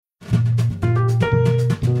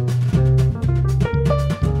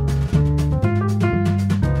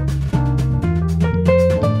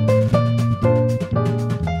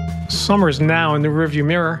Summer is now in the rearview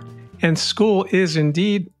mirror, and school is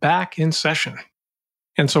indeed back in session.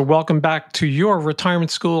 And so welcome back to your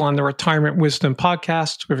retirement school on the Retirement Wisdom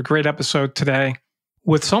Podcast. We have a great episode today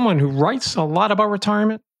with someone who writes a lot about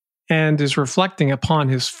retirement and is reflecting upon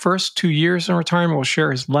his first 2 years in retirement. Will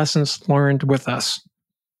share his lessons learned with us.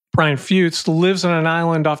 Brian Feutz lives on an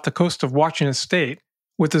island off the coast of Washington State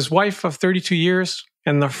with his wife of 32 years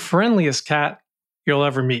and the friendliest cat you'll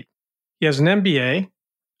ever meet. He has an MBA,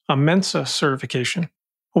 a Mensa certification,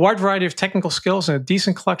 a wide variety of technical skills, and a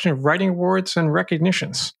decent collection of writing awards and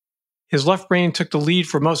recognitions. His left brain took the lead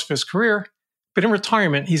for most of his career, but in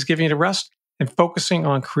retirement, he's giving it a rest and focusing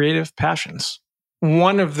on creative passions.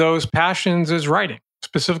 One of those passions is writing,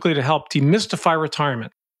 specifically to help demystify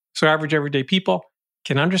retirement so average everyday people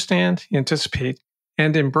can understand, anticipate,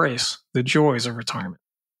 and embrace the joys of retirement.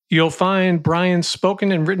 You'll find Brian's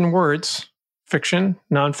spoken and written words, fiction,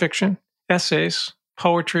 nonfiction, essays,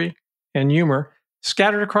 poetry, and humor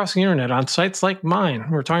scattered across the internet on sites like mine,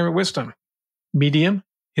 Retirement Wisdom, Medium,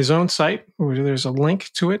 his own site, where there's a link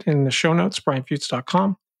to it in the show notes,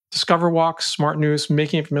 brianfeutz.com, Discover Walks, Smart News,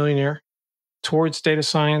 Making It a Millionaire, Towards Data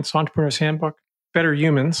Science, Entrepreneur's Handbook, Better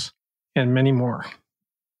Humans, and many more.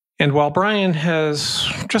 And while Brian has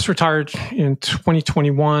just retired in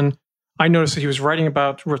 2021, I noticed that he was writing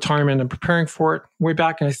about retirement and preparing for it way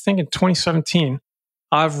back, I think in 2017.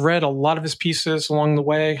 I've read a lot of his pieces along the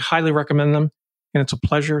way, highly recommend them, and it's a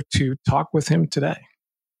pleasure to talk with him today.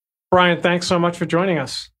 Brian, thanks so much for joining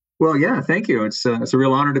us. Well, yeah, thank you. It's a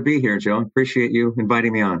real honor to be here, Joe. Appreciate you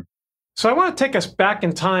inviting me on. So I want to take us back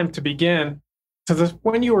in time to begin to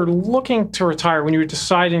when you were looking to retire, when you were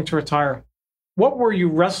deciding to retire. What were you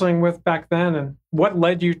wrestling with back then, and what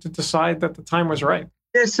led you to decide that the time was right?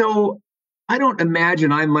 Yeah, so I don't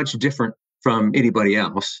imagine I'm much different from anybody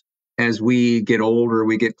else. As we get older,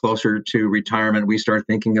 we get closer to retirement, we start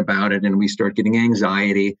thinking about it and we start getting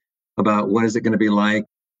anxiety about what is it going to be like?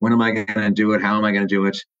 When am I going to do it? How am I going to do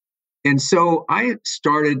it? And so I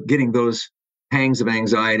started getting those pangs of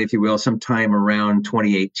anxiety, if you will, sometime around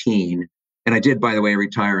 2018. And I did, by the way,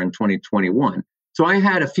 retire in 2021. So I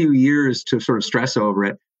had a few years to sort of stress over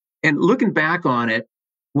it. And looking back on it,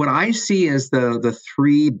 what I see as the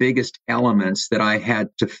three biggest elements that I had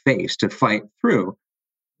to face, to fight through.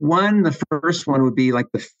 One, the first one would be like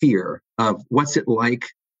the fear of what's it like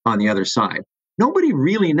on the other side. Nobody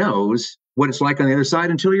really knows what it's like on the other side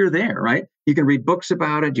until you're there, right? You can read books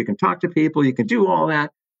about it, you can talk to people, you can do all that,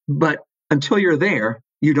 but until you're there,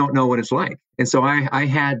 you don't know what it's like. And so I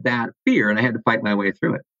had that fear and I had to fight my way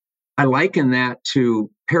through it. I liken that to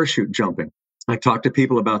parachute jumping. I talked to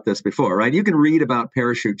people about this before, right? You can read about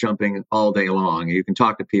parachute jumping all day long. You can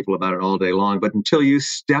talk to people about it all day long, but until you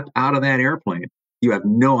step out of that airplane, you have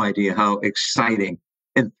no idea how exciting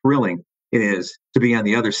and thrilling it is to be on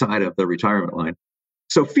the other side of the retirement line.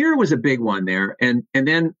 So fear was a big one there. And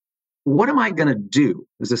then what am I going to do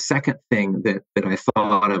is the second thing that I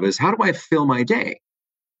thought of is how do I fill my day?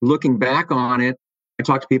 Looking back on it, I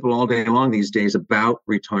talk to people all day long these days about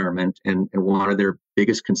retirement. And one of their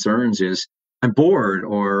biggest concerns is I'm bored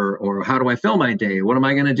or how do I fill my day? What am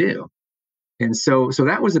I going to do? And so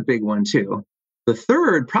that was a big one too. The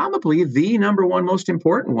third, probably the number one most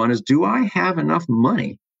important one is, do I have enough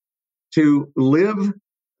money to live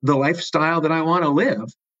the lifestyle that I want to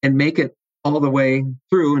live and make it all the way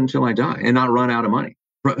through until I die and not run out of money?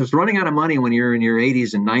 Because running out of money when you're in your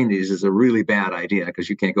 80s and 90s is a really bad idea because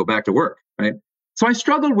you can't go back to work, right? So I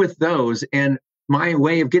struggled with those, and my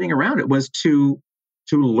way of getting around it was to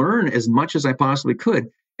learn as much as I possibly could.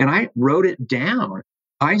 And I wrote it down.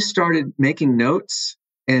 I started making notes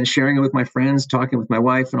and sharing it with my friends, talking with my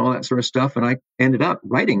wife and all that sort of stuff. And I ended up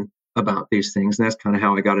writing about these things. And that's kind of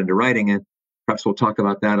how I got into writing. And perhaps we'll talk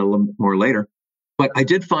about that a little more later. But I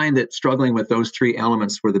did find that struggling with those three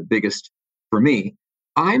elements were the biggest for me.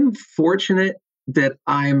 I'm fortunate that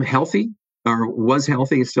I'm healthy, or was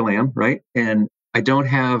healthy, still am, right? And I don't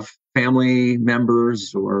have family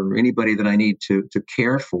members or anybody that I need to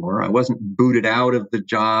care for. I wasn't booted out of the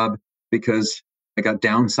job because I got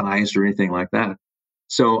downsized or anything like that.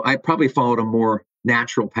 So I probably followed a more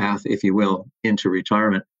natural path, if you will, into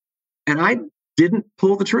retirement. And I didn't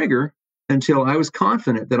pull the trigger until I was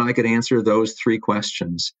confident that I could answer those three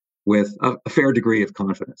questions with a fair degree of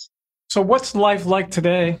confidence. So what's life like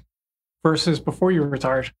today versus before you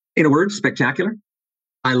retired? In a word, spectacular.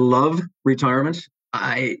 I love retirement.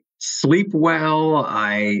 I sleep well.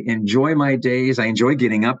 I enjoy my days. I enjoy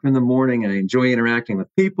getting up in the morning. I enjoy interacting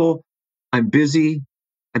with people. I'm busy.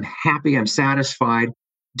 I'm happy. I'm satisfied.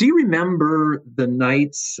 Do you remember the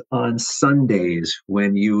nights on Sundays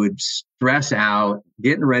when you would stress out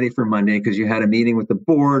getting ready for Monday because you had a meeting with the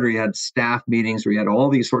board or you had staff meetings or you had all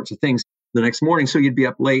these sorts of things the next morning? So you'd be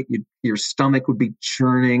up late, your stomach would be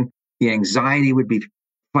churning, the anxiety would be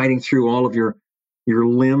fighting through all of your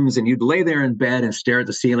limbs, and you'd lay there in bed and stare at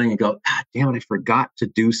the ceiling and go, "Ah, damn it, I forgot to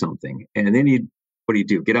do something." And then what do you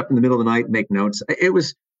do? Get up in the middle of the night and make notes. It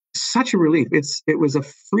was such a relief. It was a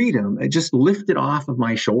freedom. It just lifted off of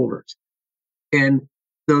my shoulders. And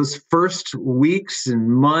those first weeks and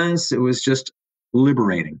months, it was just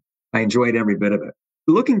liberating. I enjoyed every bit of it.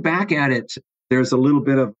 Looking back at it, there's a little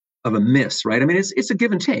bit of a miss, right? I mean, it's a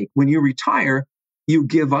give and take. When you retire, you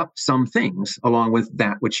give up some things along with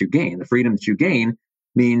that which you gain. The freedom that you gain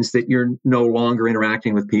means that you're no longer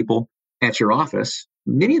interacting with people at your office.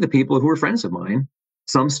 Many of the people who are friends of mine,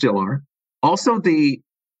 some still are. Also, the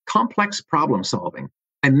complex problem solving.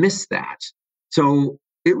 I miss that. So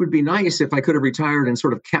it would be nice if I could have retired and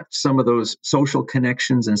sort of kept some of those social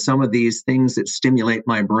connections and some of these things that stimulate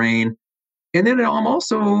my brain. And then I'm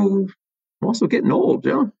also getting old.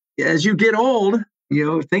 As you get old,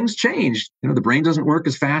 things change. The brain doesn't work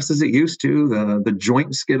as fast as it used to. The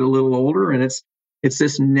joints get a little older, and it's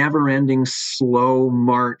this never-ending slow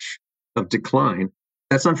march of decline.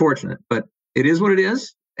 That's unfortunate, but it is what it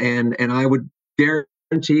is. And I would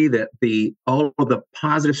guarantee that all of the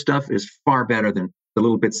positive stuff is far better than the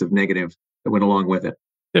little bits of negative that went along with it.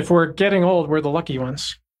 If we're getting old, we're the lucky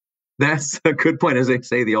ones. That's a good point. As they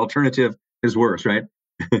say, the alternative is worse, right?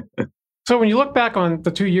 So when you look back on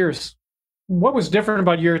the 2 years, what was different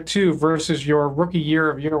about year 2 versus your rookie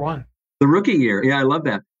year of year 1? The rookie year. Yeah, I love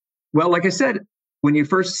that. Well, like I said, when you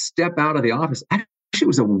first step out of the office, actually it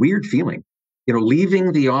was a weird feeling.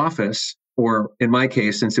 Leaving the office, or in my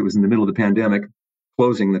case, since it was in the middle of the pandemic,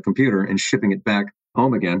 closing the computer and shipping it back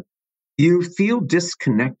home again, you feel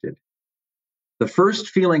disconnected. The first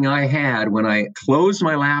feeling I had when I closed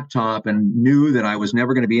my laptop and knew that I was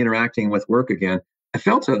never going to be interacting with work again, I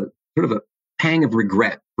felt a sort of a pang of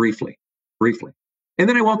regret briefly. And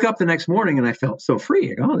then I woke up the next morning and I felt so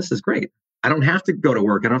free. I go, oh, this is great. I don't have to go to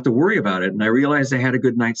work. I don't have to worry about it. And I realized I had a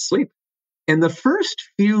good night's sleep. And the first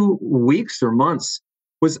few weeks or months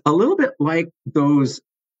was a little bit like it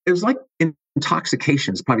was like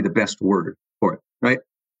intoxication is probably the best word for it, right?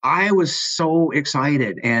 I was so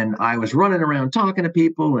excited and I was running around talking to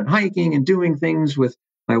people and hiking and doing things with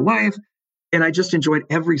my wife. And I just enjoyed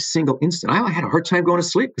every single instant. I had a hard time going to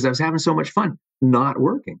sleep because I was having so much fun not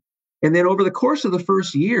working. And then over the course of the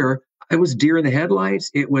first year, I was deer in the headlights.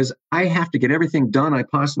 It was, I have to get everything done I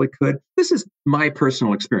possibly could. This is my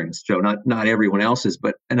personal experience, Joe, not everyone else's,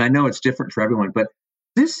 and I know it's different for everyone, but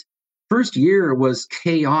this first year was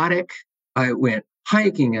chaotic. I went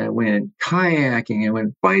hiking, I went kayaking, I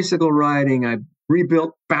went bicycle riding, I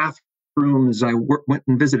rebuilt bathrooms, I went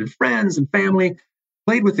and visited friends and family,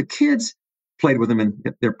 played with the kids, played with them in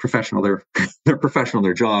they're professional, they're professional,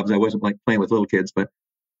 their jobs. I wasn't like playing with little kids, but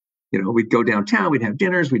we'd go downtown, we'd have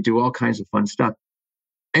dinners, we'd do all kinds of fun stuff.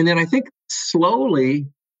 And then I think slowly,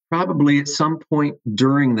 probably at some point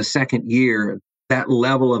during the second year, that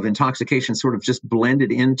level of intoxication sort of just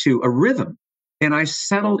blended into a rhythm. And I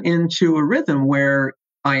settled into a rhythm where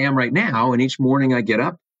I am right now. And each morning I get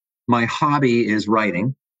up, my hobby is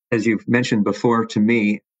writing. As you've mentioned before to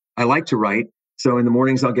me, I like to write. So in the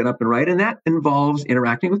mornings I'll get up and write. And that involves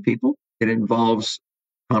interacting with people. It involves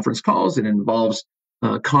conference calls. It involves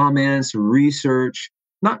comments, research,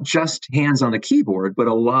 not just hands on the keyboard, but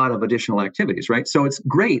a lot of additional activities, right? So it's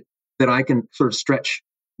great that I can sort of stretch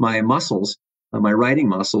my muscles, my writing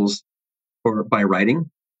muscles, or by writing.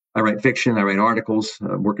 I write fiction, I write articles,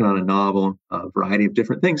 working on a novel, a variety of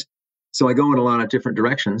different things. So I go in a lot of different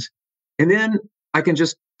directions. And then I can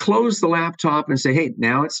just close the laptop and say, hey,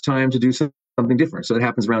 now it's time to do something different. So that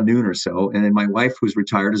happens around noon or so. And then my wife, who's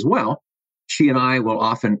retired as well, she and I will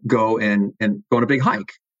often go and go on a big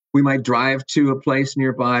hike. We might drive to a place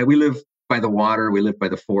nearby. We live by the water. We live by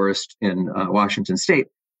the forest in Washington State.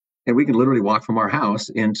 And we can literally walk from our house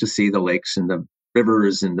in to see the lakes and the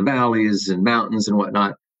rivers and the valleys and mountains and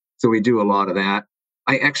whatnot. So we do a lot of that.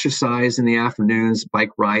 I exercise in the afternoons,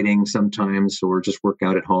 bike riding sometimes, or just work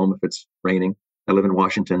out at home if it's raining. I live in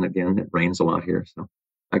Washington. Again, it rains a lot here, so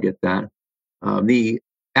I get that. The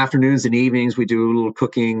afternoons and evenings, we do a little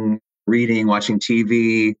cooking, reading, watching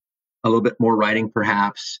TV, a little bit more writing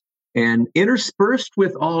perhaps. And interspersed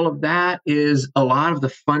with all of that is a lot of the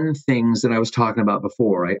fun things that I was talking about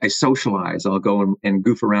before. I socialize. I'll go and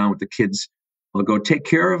goof around with the kids. I'll go take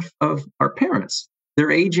care of our parents. They're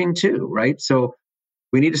aging too, right? So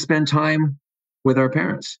we need to spend time with our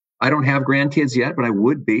parents. I don't have grandkids yet, but I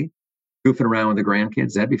would be. goofing around with the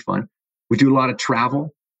grandkids. That'd be fun. We do a lot of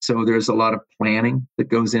travel. So there's a lot of planning that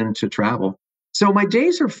goes into travel. So my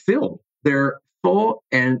days are filled. They're full.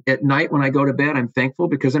 And at night when I go to bed, I'm thankful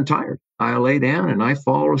because I'm tired. I lay down and I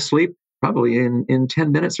fall asleep probably in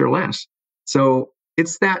 10 minutes or less. So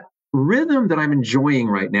it's that rhythm that I'm enjoying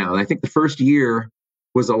right now. I think the first year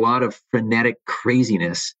was a lot of frenetic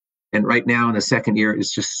craziness. And right now in the second year,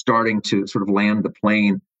 it's just starting to sort of land the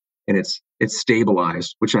plane, and it's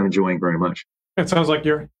stabilized, which I'm enjoying very much. It sounds like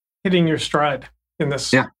you're hitting your stride in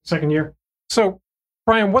this Yeah. second year. So,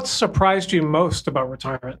 Brian, what surprised you most about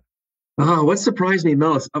retirement? What surprised me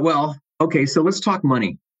most? Well, okay, so let's talk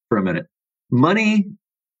money for a minute. Money,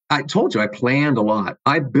 I told you I planned a lot.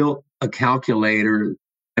 I built a calculator.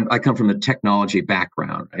 And I come from the technology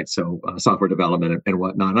background, right? So software development and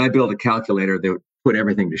whatnot. And I built a calculator that would put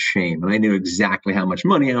everything to shame. And I knew exactly how much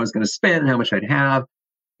money I was going to spend and how much I'd have.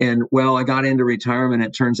 And well, I got into retirement.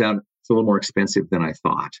 It turns out it's a little more expensive than I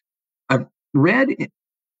thought. I've read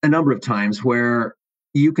a number of times where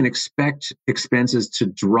you can expect expenses to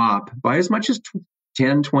drop by as much as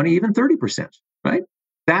 10, 20, even 30%, right?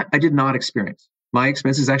 That I did not experience. My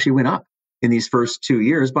expenses actually went up in these first 2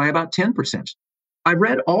 years by about 10%. I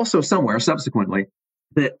read also somewhere subsequently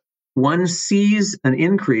that one sees an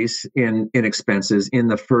increase in expenses in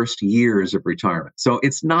the first years of retirement. So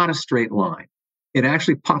it's not a straight line. It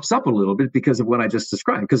actually pops up a little bit because of what I just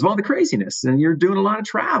described, because of all the craziness. And you're doing a lot of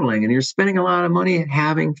traveling and you're spending a lot of money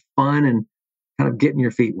having fun and kind of getting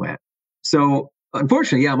your feet wet. So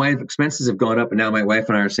unfortunately, yeah, my expenses have gone up. And now my wife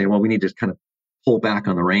and I are saying, well, we need to kind of pull back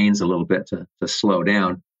on the reins a little bit to slow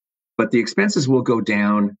down. But the expenses will go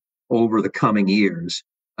down over the coming years.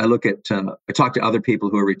 I talk to other people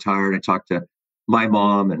who are retired. I talk to my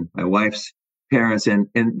mom and my wife's parents, and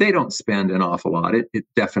they don't spend an awful lot. It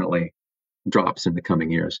definitely drops in the coming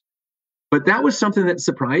years. But that was something that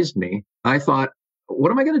surprised me. I thought, what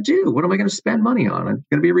am I going to do? What am I going to spend money on? I'm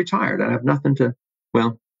going to be retired. I have nothing to,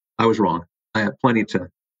 well, I was wrong. I have plenty to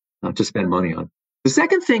spend money on. The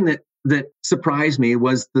second thing that surprised me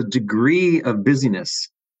was the degree of busyness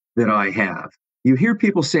that I have. You hear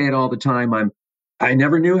people say it all the time. I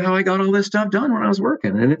never knew how I got all this stuff done when I was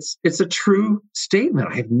working. And it's a true statement.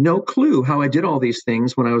 I have no clue how I did all these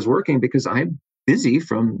things when I was working because I'm busy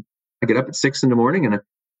I get up at 6 in the morning and I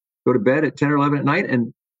go to bed at 10 or 11 at night.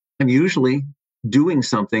 And I'm usually doing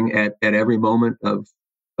something at every moment of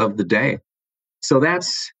the day. So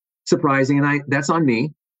that's surprising. And that's on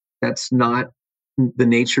me. That's not the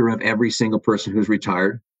nature of every single person who's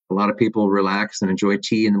retired. A lot of people relax and enjoy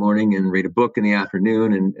tea in the morning and read a book in the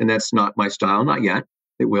afternoon. And that's not my style. Not yet.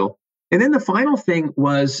 It will. And then the final thing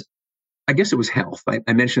was, I guess it was health.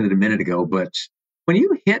 I mentioned it a minute ago, but when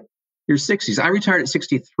you hit your 60s, I retired at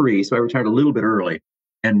 63. So I retired a little bit early.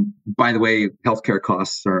 And by the way, healthcare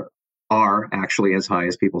costs are actually as high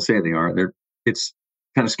as people say they are. It's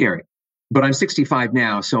kind of scary. But I'm 65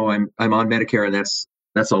 now. So I'm on Medicare, and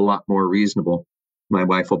that's a lot more reasonable. My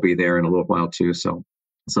wife will be there in a little while too. So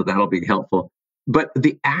that'll be helpful. But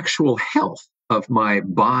the actual health of my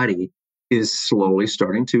body is slowly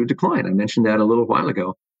starting to decline. I mentioned that a little while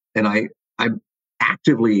ago. And I'm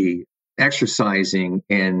actively exercising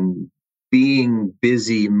and being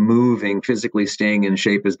busy, moving, physically staying in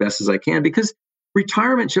shape as best as I can, because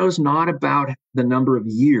retirement shows not about the number of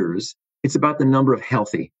years, it's about the number of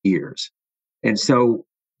healthy years. And so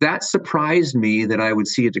that surprised me that I would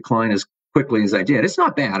see a decline as quickly as I did. It's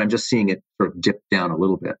not bad. I'm just seeing it sort of dip down a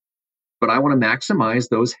little bit. But I want to maximize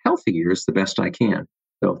those healthy years the best I can.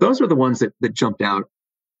 So those are the ones that jumped out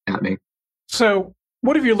at me. So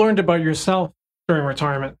what have you learned about yourself during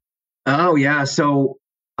retirement? Oh, yeah. So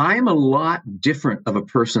I'm a lot different of a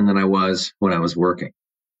person than I was when I was working.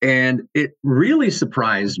 And it really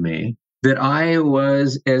surprised me that I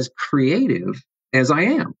was as creative as I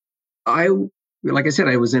am. Like I said,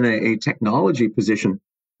 I was in a technology position.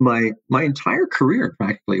 My entire career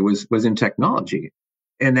practically was in technology.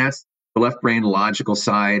 And that's the left brain logical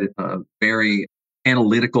side, very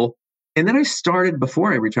analytical. And then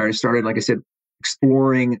before I retired, like I said,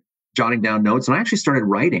 exploring, jotting down notes. And I actually started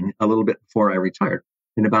writing a little bit before I retired.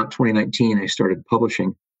 In about 2019, I started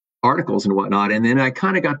publishing articles and whatnot. And then I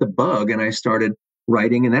kind of got the bug and I started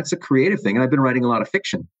writing. And that's a creative thing. And I've been writing a lot of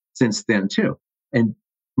fiction since then, too. And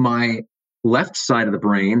my left side of the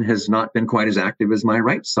brain has not been quite as active as my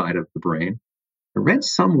right side of the brain. I read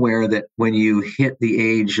somewhere that when you hit the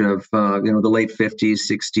age of the late 50s,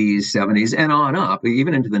 60s, 70s, and on up,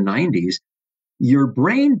 even into the 90s, your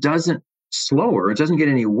brain doesn't slower. It doesn't get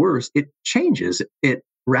any worse. It changes. It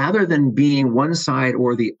rather than being one side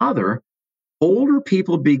or the other, older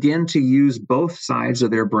people begin to use both sides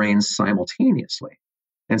of their brains simultaneously.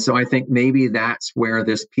 And so I think maybe that's where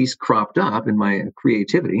this piece cropped up in my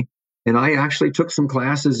creativity. And I actually took some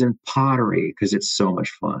classes in pottery because it's so much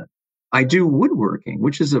fun. I do woodworking,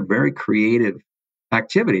 which is a very creative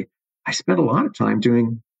activity. I spend a lot of time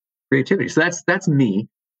doing creativity. So that's me.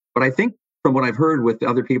 But I think from what I've heard with the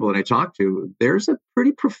other people that I talk to, there's a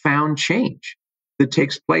pretty profound change that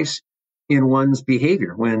takes place in one's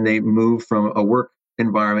behavior when they move from a work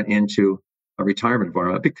environment into a retirement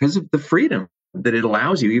environment because of the freedom that it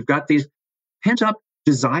allows you. You've got these pent up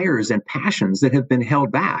desires and passions that have been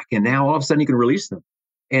held back. And now all of a sudden you can release them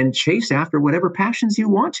and chase after whatever passions you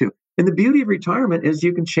want to. And the beauty of retirement is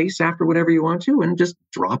you can chase after whatever you want to and just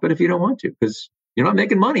drop it if you don't want to, because you're not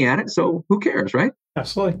making money at it. So who cares, right?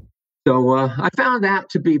 Absolutely. So I found that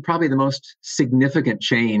to be probably the most significant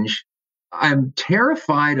change. I'm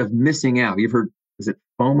terrified of missing out. You've heard, is it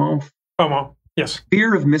FOMO? FOMO, yes.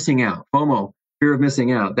 Fear of missing out. FOMO, fear of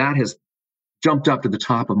missing out. That has jumped up to the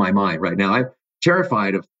top of my mind right now. I'm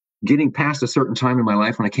terrified of getting past a certain time in my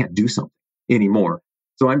life when I can't do something anymore.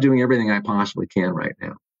 So I'm doing everything I possibly can right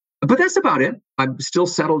now. But that's about it. I'm still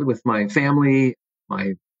settled with my family,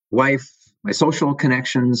 my wife, my social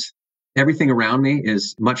connections. Everything around me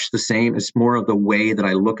is much the same. It's more of the way that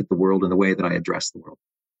I look at the world and the way that I address the world.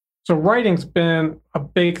 So writing's been a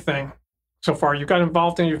big thing so far. You got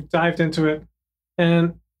involved in it, you've dived into it.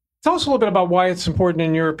 And tell us a little bit about why it's important,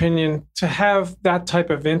 in your opinion, to have that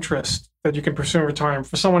type of interest that you can pursue in retirement.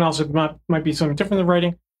 For someone else, it might be something different than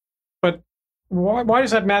writing. But why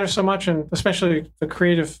does that matter so much, and especially the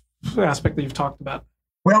creative aspect that you've talked about?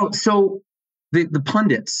 Well, so the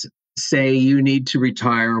pundits say you need to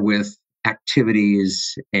retire with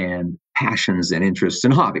activities and passions and interests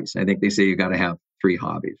and hobbies. I think they say you got to have 3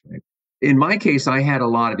 hobbies, right? In my case, I had a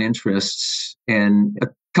lot of interests and a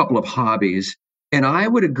couple of hobbies. And I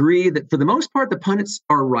would agree that for the most part, the pundits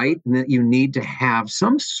are right and that you need to have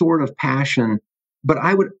some sort of passion. But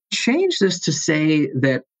I would change this to say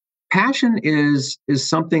that passion is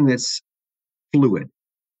something that's fluid.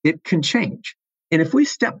 It can change. And if we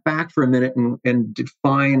step back for a minute and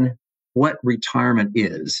define what retirement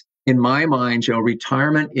is, in my mind, Joe,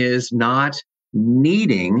 retirement is not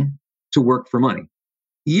needing to work for money.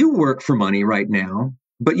 You work for money right now,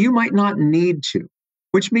 but you might not need to,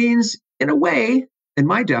 which means, in a way, in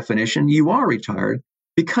my definition, you are retired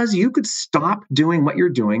because you could stop doing what you're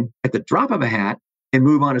doing at the drop of a hat and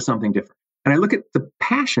move on to something different. And I look at the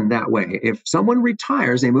passion that way. If someone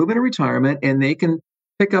retires, they move into retirement and they can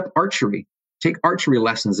pick up archery, take archery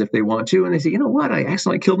lessons if they want to. And they say, you know what? I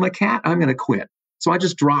accidentally killed my cat. I'm going to quit. So I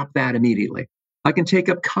just drop that immediately. I can take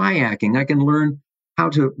up kayaking. I can learn how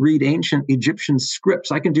to read ancient Egyptian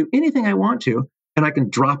scripts. I can do anything I want to, and I can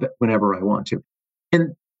drop it whenever I want to.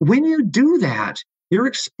 And when you do that, you're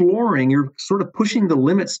exploring, you're sort of pushing the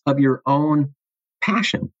limits of your own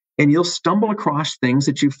passion, and you'll stumble across things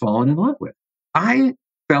that you've fallen in love with. I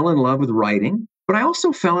fell in love with writing, but I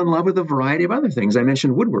also fell in love with a variety of other things. I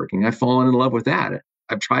mentioned woodworking. I've fallen in love with that.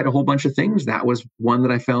 I've tried a whole bunch of things. That was one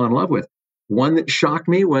that I fell in love with. One that shocked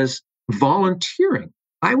me was volunteering.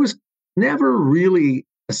 I was never really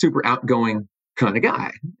a super outgoing kind of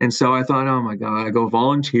guy. And so I thought, oh my God, I go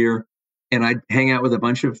volunteer and I'd hang out with a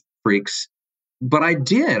bunch of freaks. But I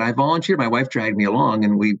did. I volunteered. My wife dragged me along,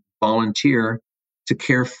 and we volunteer to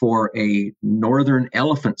care for a northern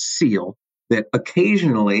elephant seal that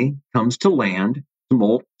occasionally comes to land, to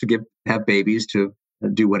molt, to have babies, to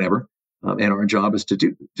do whatever. And our job is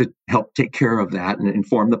to help take care of that and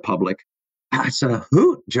inform the public. It's a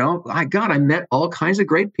hoot, Joe. I met all kinds of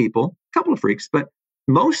great people, a couple of freaks, but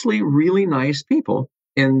mostly really nice people.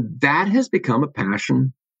 And that has become a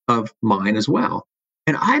passion of mine as well.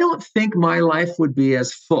 And I don't think my life would be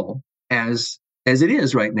as full as it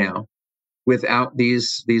is right now without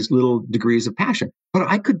these little degrees of passion. But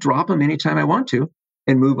I could drop them anytime I want to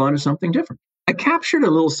and move on to something different. I captured a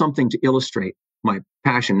little something to illustrate my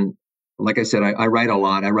passion. Like I said, I write a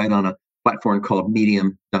lot. I write on a platform called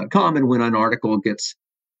medium.com. And when an article gets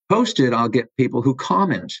posted, I'll get people who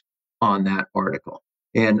comment on that article.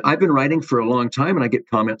 And I've been writing for a long time, and I get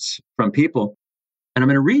comments from people. And I'm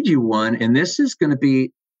going to read you one. And this is going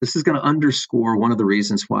to underscore one of the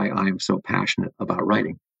reasons why I'm so passionate about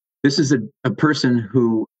writing. This is a person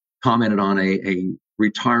who commented on a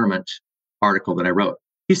retirement article that I wrote.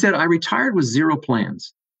 He said, I retired with 0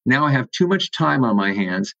 plans. Now I have too much time on my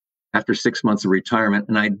hands after 6 months of retirement.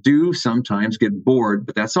 And I do sometimes get bored,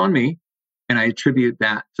 but that's on me. And I attribute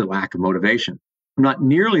that to lack of motivation. I'm not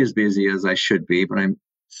nearly as busy as I should be, but I'm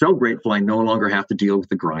so grateful I no longer have to deal with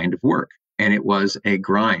the grind of work. And it was a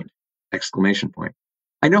grind, !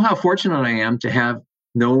 I know how fortunate I am to have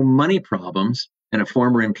no money problems and a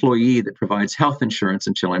former employee that provides health insurance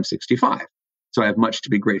until I'm 65. So I have much to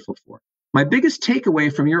be grateful for. My biggest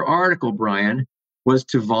takeaway from your article, Brian, was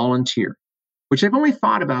to volunteer, which I've only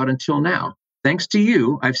thought about until now. Thanks to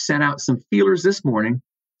you, I've sent out some feelers this morning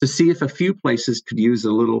to see if a few places could use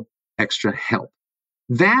a little extra help.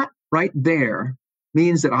 That right there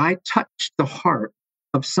means that I touched the heart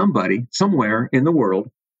of somebody somewhere in the world.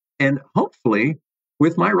 And hopefully,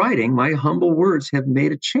 with my writing, my humble words have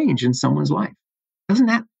made a change in someone's life. Doesn't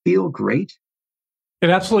that feel great? It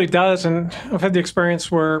absolutely does. And I've had the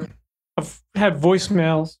experience where I've had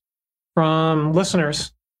voicemails from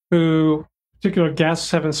listeners who particular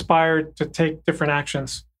guests have inspired to take different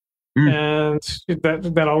actions. And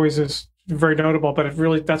that always is very notable, but it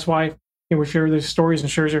really, that's why we share these stories and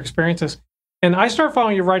share your experiences. And I started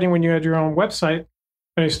following your writing when you had your own website,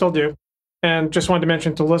 and you still do. And just wanted to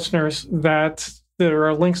mention to listeners that there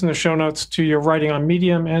are links in the show notes to your writing on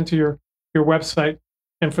Medium and to your website.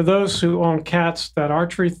 And for those who own cats, that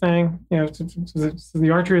archery thing, the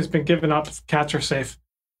archery has been given up. Cats are safe.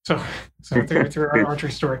 So through our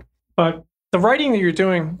archery story. But the writing that you're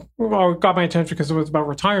doing got my attention because it was about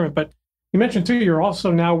retirement. But you mentioned too, you're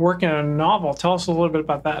also now working on a novel. Tell us a little bit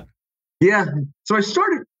about that. Yeah. So I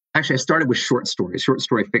started with short story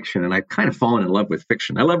fiction, and I've kind of fallen in love with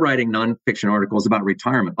fiction. I love writing nonfiction articles about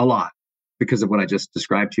retirement a lot because of what I just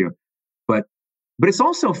described to you. But it's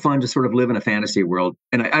also fun to sort of live in a fantasy world.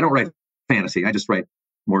 And I don't write fantasy. I just write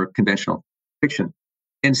more conventional fiction.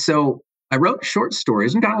 And so I wrote short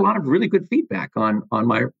stories and got a lot of really good feedback on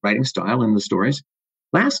my writing style and the stories.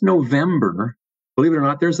 Last November, believe it or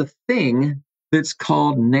not, there's a thing that's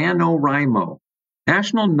called NaNoWriMo,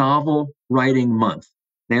 National Novel Writing Month,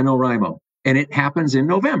 NaNoWriMo. And it happens in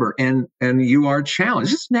November. And you are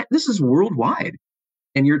challenged. This is worldwide.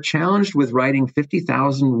 And you're challenged with writing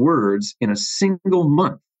 50,000 words in a single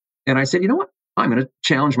month. And I said, you know what? I'm going to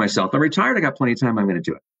challenge myself. I'm retired. I got plenty of time. I'm going to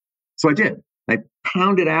do it. So I did. I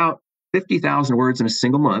pounded out 50,000 words in a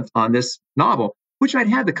single month on this novel, which I'd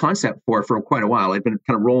had the concept for quite a while. I'd been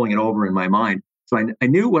kind of rolling it over in my mind. So I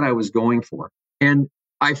knew what I was going for. And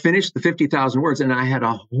I finished the 50,000 words, and I had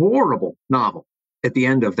a horrible novel at the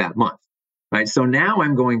end of that month. Right. So now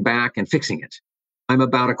I'm going back and fixing it. I'm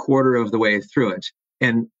about a quarter of the way through it.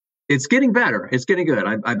 And it's getting better. It's getting good.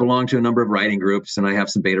 I belong to a number of writing groups, and I have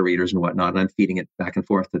some beta readers and whatnot, and I'm feeding it back and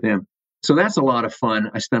forth to them. So that's a lot of fun.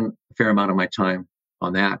 I spend a fair amount of my time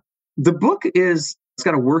on that. The book it's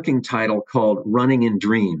got a working title called Running in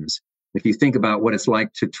Dreams. If you think about what it's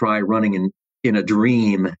like to try running in a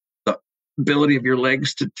dream, the ability of your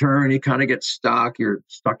legs to turn, you kind of get stuck, you're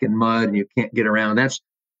stuck in mud and you can't get around. That's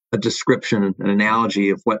a description, an analogy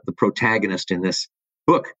of what the protagonist in this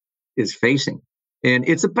book is facing. And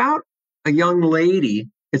it's about a young lady.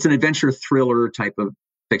 It's an adventure thriller type of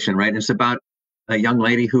fiction, right? And it's about a young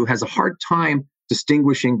lady who has a hard time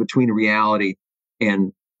distinguishing between reality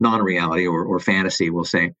and non-reality or fantasy, we'll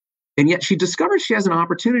say. And yet she discovers she has an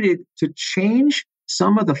opportunity to change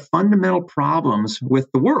some of the fundamental problems with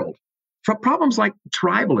the world. Problems like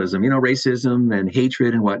tribalism, racism and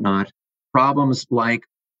hatred and whatnot. Problems like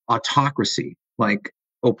autocracy, like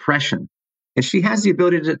oppression. And she has the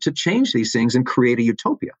ability to change these things and create a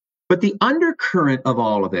utopia. But the undercurrent of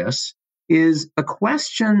all of this is a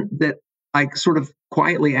question that I sort of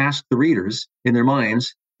quietly ask the readers in their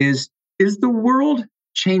minds is the world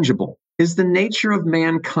changeable? Is the nature of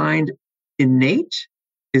mankind innate?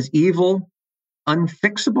 Is evil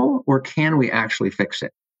unfixable, or can we actually fix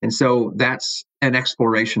it? And so that's an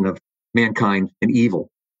exploration of mankind and evil.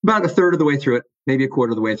 About a third of the way through it, maybe a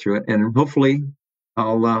quarter of the way through it. And hopefully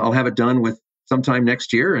I'll have it done with sometime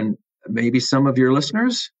next year, and maybe some of your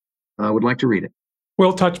listeners would like to read it.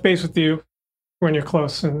 We'll touch base with you when you're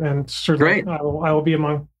close, and certainly I will be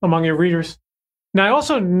among your readers. Now, I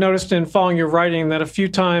also noticed in following your writing that a few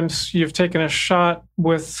times you've taken a shot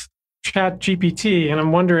with ChatGPT, and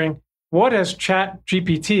I'm wondering, what has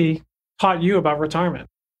ChatGPT taught you about retirement?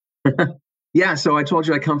 Yeah, so I told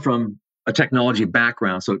you I come from a technology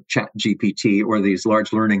background, so ChatGPT or these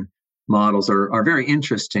large learning models are very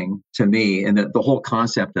interesting to me, and the whole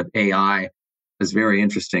concept of AI is very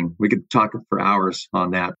interesting. We could talk for hours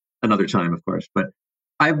on that another time, of course, but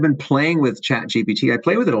I've been playing with ChatGPT. I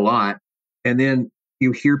play with it a lot, and then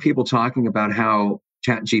you hear people talking about how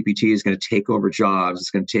ChatGPT is going to take over jobs. It's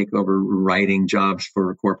going to take over writing jobs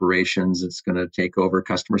for corporations. It's going to take over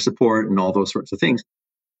customer support and all those sorts of things.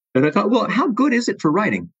 And I thought, well, how good is it for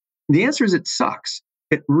writing? The answer is it sucks.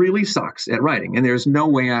 It really sucks at writing. And there's no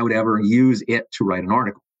way I would ever use it to write an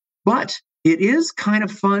article. But it is kind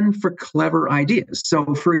of fun for clever ideas.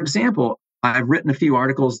 So, for example, I've written a few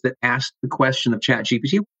articles that ask the question of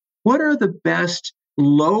ChatGPT, what are the best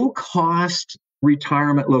low-cost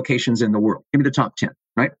retirement locations in the world? Give me the top 10,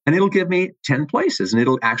 right? And it'll give me 10 places, and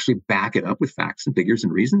it'll actually back it up with facts and figures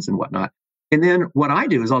and reasons and whatnot. And then what I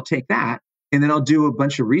do is I'll take that, and then I'll do a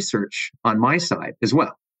bunch of research on my side as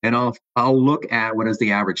well. And I'll look at what is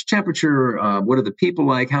the average temperature, what are the people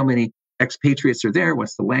like, how many expatriates are there,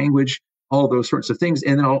 what's the language, all those sorts of things.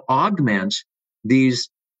 And then I'll augment these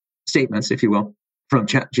statements, if you will, from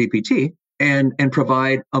ChatGPT and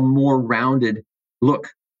provide a more rounded look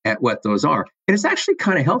at what those are. And it's actually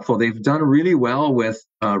kind of helpful. They've done really well with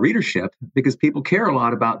readership because people care a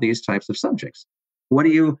lot about these types of subjects. What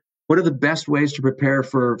are the best ways to prepare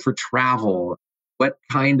for travel? What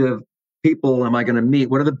kind of people am I going to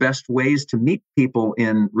meet? What are the best ways to meet people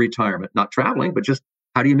in retirement? Not traveling, but just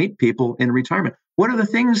how do you meet people in retirement? What are the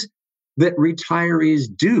things that retirees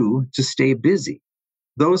do to stay busy?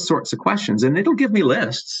 Those sorts of questions. And it'll give me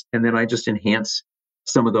lists. And then I just enhance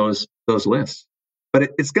some of those lists.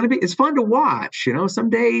 But it's fun to watch.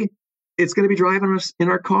 Someday it's going to be driving us in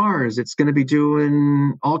our cars. It's going to be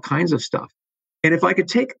doing all kinds of stuff. And if I could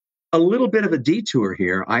take a little bit of a detour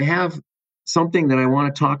here, I have something that I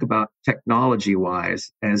want to talk about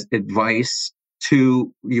technology-wise as advice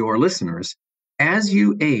to your listeners. As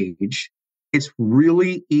you age, it's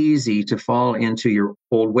really easy to fall into your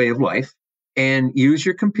old way of life and use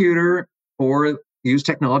your computer or use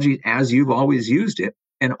technology as you've always used it.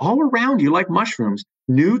 And all around you, like mushrooms,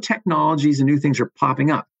 new technologies and new things are popping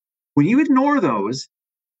up. When you ignore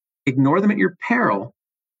them at your peril,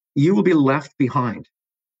 you will be left behind.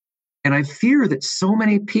 And I fear that so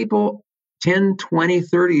many people 10, 20,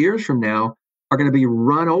 30 years from now are going to be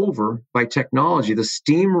run over by technology, the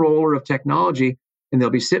steamroller of technology, and they'll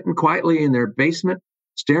be sitting quietly in their basement,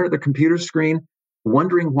 staring at their computer screen,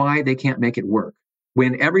 wondering why they can't make it work,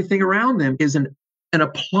 when everything around them is an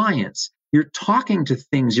appliance. You're talking to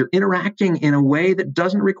things, you're interacting in a way that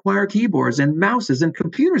doesn't require keyboards and mouses and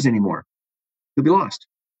computers anymore. You'll be lost.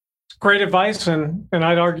 Great advice, and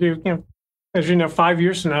I'd argue, as you know, 5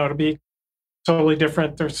 years from now, it'll be totally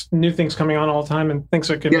different. There's new things coming on all the time and things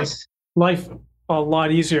that could make life a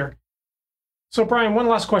lot easier. So, Brian, one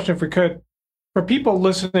last question, if we could. For people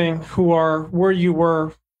listening who are where you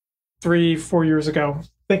were 3-4 years ago,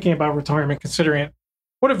 thinking about retirement, considering it,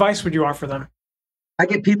 what advice would you offer them? I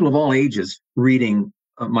get people of all ages reading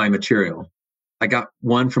my material. I got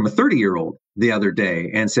one from a 30-year-old the other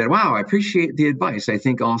day and said, wow, I appreciate the advice. I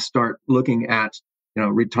think I'll start looking at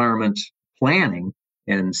retirement planning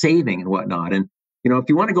and saving and whatnot. And if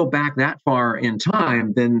you want to go back that far in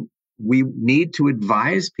time, then we need to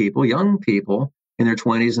advise people, young people in their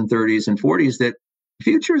 20s and 30s and 40s, that the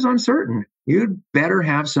future is uncertain. You'd better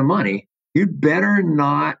have some money. You'd better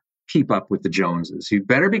not keep up with the Joneses. You'd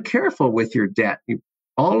better be careful with your debt.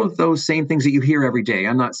 All of those same things that you hear every day.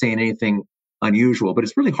 I'm not saying anything unusual, but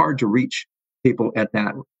it's really hard to reach people at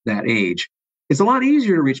that age. It's a lot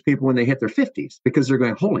easier to reach people when they hit their 50s because they're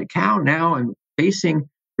going, holy cow, now I'm facing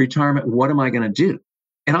retirement. What am I going to do?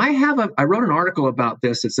 And I wrote an article about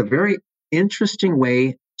this. It's a very interesting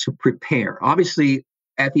way to prepare. Obviously,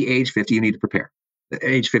 at the age 50, you need to prepare. At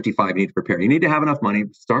age 55, you need to prepare. You need to have enough money.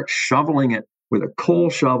 Start shoveling it with a coal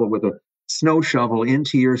shovel, with a snow shovel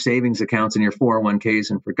into your savings accounts and your 401ks.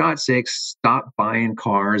 And for God's sakes, stop buying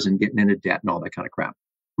cars and getting into debt and all that kind of crap.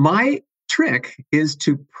 My trick is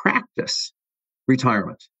to practice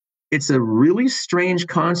retirement. It's a really strange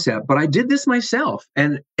concept, but I did this myself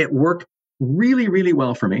and it worked really, really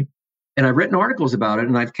well for me. And I've written articles about it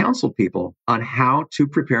and I've counseled people on how to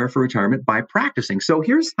prepare for retirement by practicing. So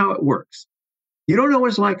here's how it works. You don't know what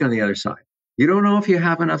it's like on the other side. You don't know if you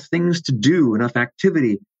have enough things to do, enough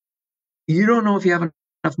activity. You don't know if you have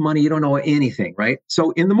enough money. You don't know anything, right?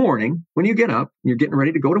 So in the morning, when you get up, you're getting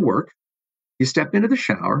ready to go to work, you step into the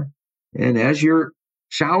shower. And as you're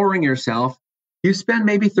showering yourself, you spend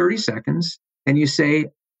maybe 30 seconds and you say,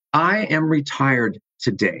 I am retired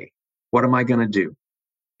today. What am I going to do?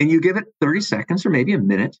 And you give it 30 seconds or maybe a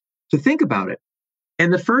minute to think about it.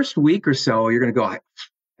 And the first week or so, you're going to go, I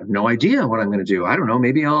have no idea what I'm going to do. I don't know.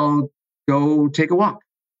 Maybe I'll go take a walk.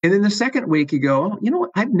 And then the second week you go, you know what?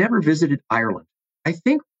 I've never visited Ireland. I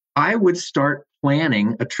think I would start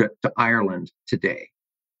planning a trip to Ireland today.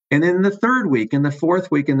 And then the third week and the fourth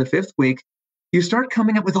week and the fifth week, you start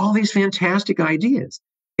coming up with all these fantastic ideas.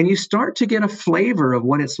 And you start to get a flavor of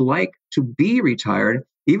what it's like to be retired,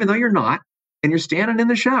 even though you're not, and you're standing in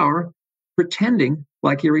the shower pretending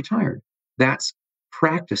like you're retired. That's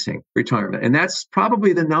practicing retirement. And that's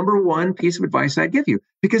probably the number one piece of advice I'd give you,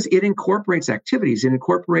 because it incorporates activities, it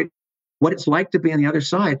incorporates what it's like to be on the other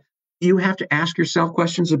side. You have to ask yourself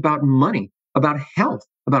questions about money, about health,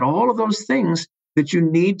 about all of those things that you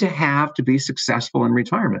need to have to be successful in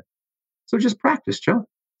retirement. So just practice, Joe.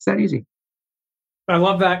 It's that easy. I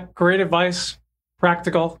love that. Great advice.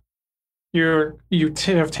 Practical. You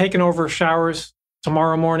have taken over showers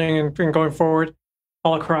tomorrow morning and going forward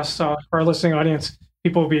all across our listening audience.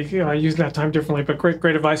 People will be using that time differently, but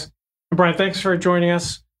great advice. And Brian, thanks for joining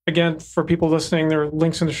us. Again, for people listening, there are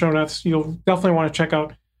links in the show notes. You'll definitely want to check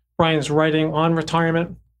out Brian's writing on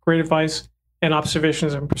retirement. Great advice and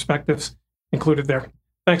observations and perspectives included there.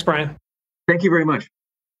 Thanks, Brian. Thank you very much.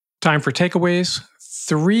 Time for takeaways.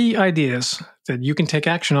 3 ideas that you can take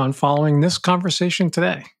action on following this conversation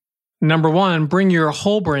today. Number 1, bring your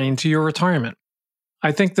whole brain to your retirement.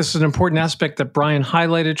 I think this is an important aspect that Brian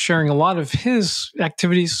highlighted, sharing a lot of his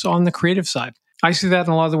activities on the creative side. I see that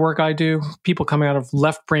in a lot of the work I do. People coming out of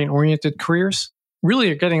left brain oriented careers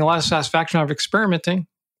really are getting a lot of satisfaction out of experimenting,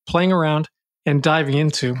 playing around, and diving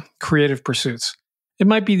into creative pursuits. It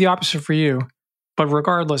might be the opposite for you, but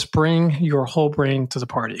regardless, bring your whole brain to the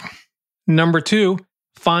party. Number 2,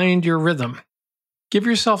 find your rhythm. Give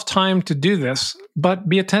yourself time to do this, but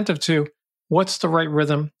be attentive to what's the right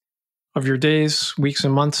rhythm of your days, weeks,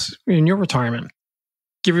 and months in your retirement.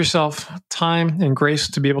 Give yourself time and grace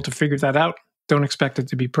to be able to figure that out. Don't expect it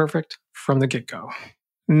to be perfect from the get-go.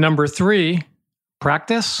 Number 3,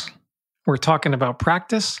 practice. We're talking about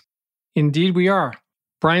practice. Indeed, we are.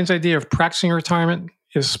 Brian's idea of practicing retirement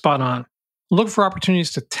is spot on. Look for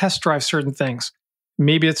opportunities to test drive certain things.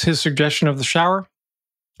 Maybe it's his suggestion of the shower,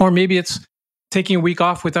 or maybe it's taking a week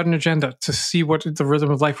off without an agenda to see what the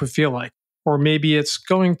rhythm of life would feel like. Or maybe it's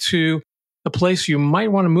going to a place you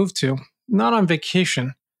might want to move to, not on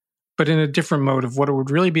vacation, but in a different mode of what it would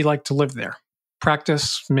really be like to live there.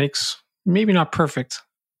 Practice makes maybe not perfect,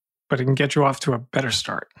 but it can get you off to a better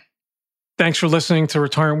start. Thanks for listening to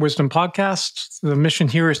Retirement Wisdom Podcast. The mission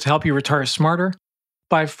here is to help you retire smarter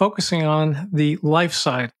by focusing on the life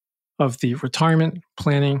side of the retirement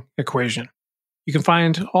planning equation. You can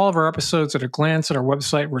find all of our episodes at a glance at our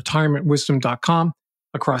website, retirementwisdom.com,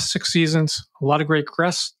 across 6 seasons, a lot of great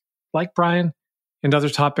guests like Brian and other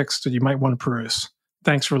topics that you might want to peruse.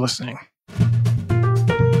 Thanks for listening.